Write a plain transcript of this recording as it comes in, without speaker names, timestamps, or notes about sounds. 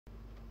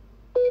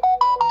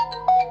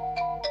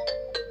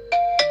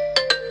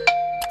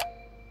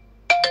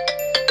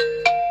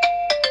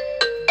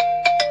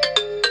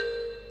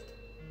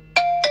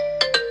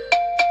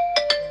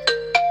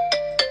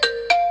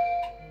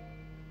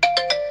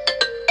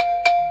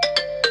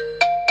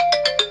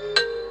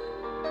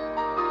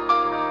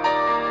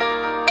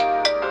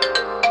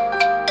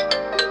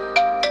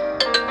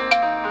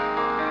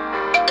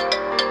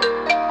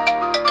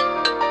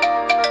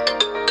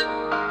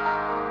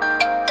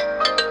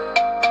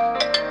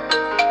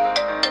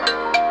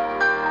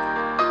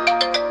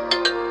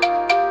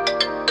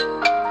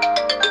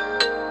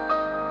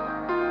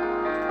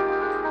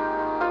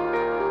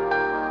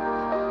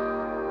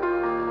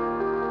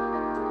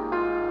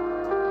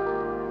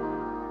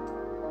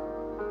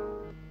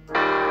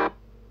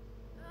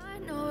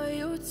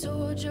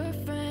told your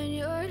friend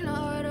you're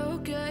not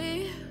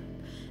okay,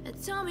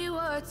 and tell me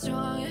what's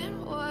wrong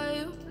and why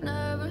you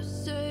never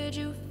said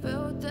you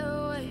felt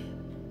that way.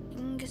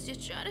 And guess you're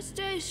trying to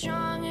stay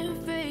strong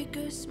and fake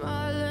a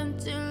smile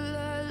until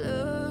I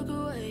look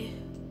away.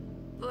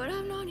 But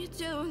I've known you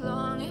too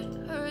long,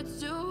 it hurts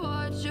to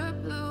watch your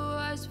blue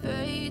eyes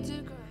fade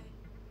to gray.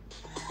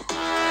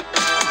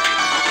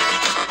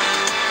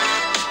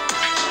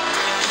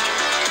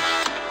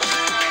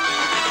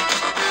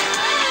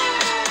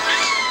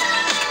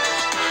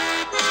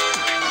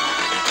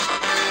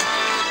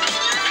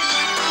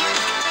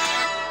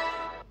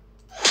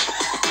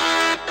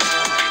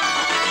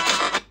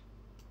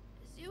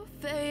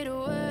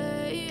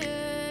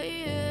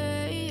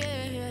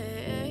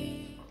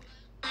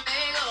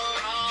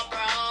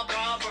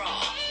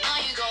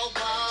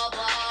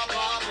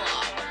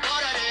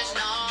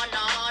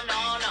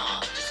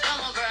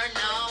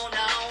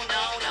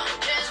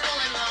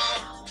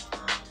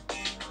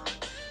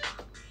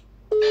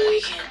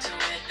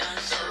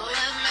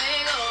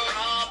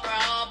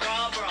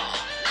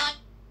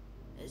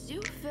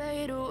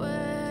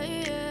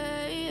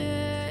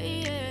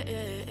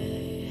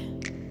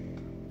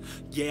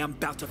 Yeah, I'm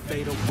about to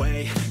fade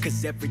away,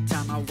 cause every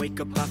time I wake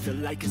up I feel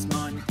like it's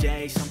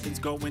Monday. Something's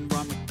going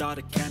wrong with all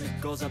the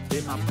chemicals up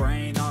in my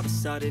brain. All of a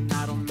sudden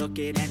I don't look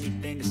at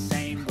anything the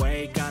same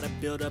way. Got a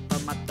buildup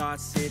of my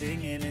thoughts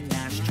sitting in an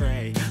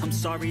ashtray. I'm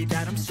sorry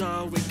that I'm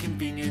so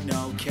inconvenient,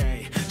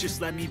 okay. Just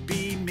let me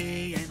be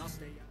me and I'll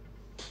stay out.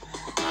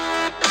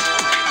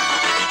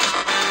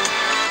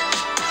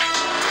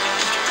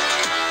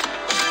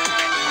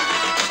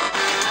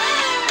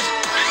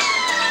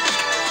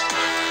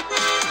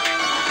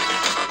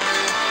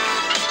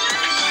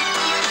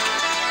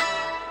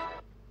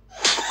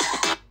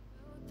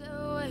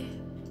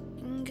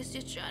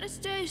 You're trying to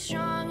stay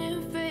strong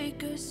and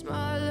fake a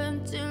smile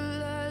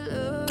until I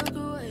look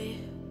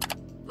away.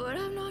 But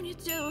I've known you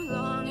too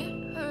long,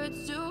 it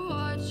hurts to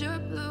watch your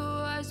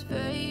blue eyes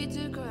fade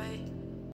to gray.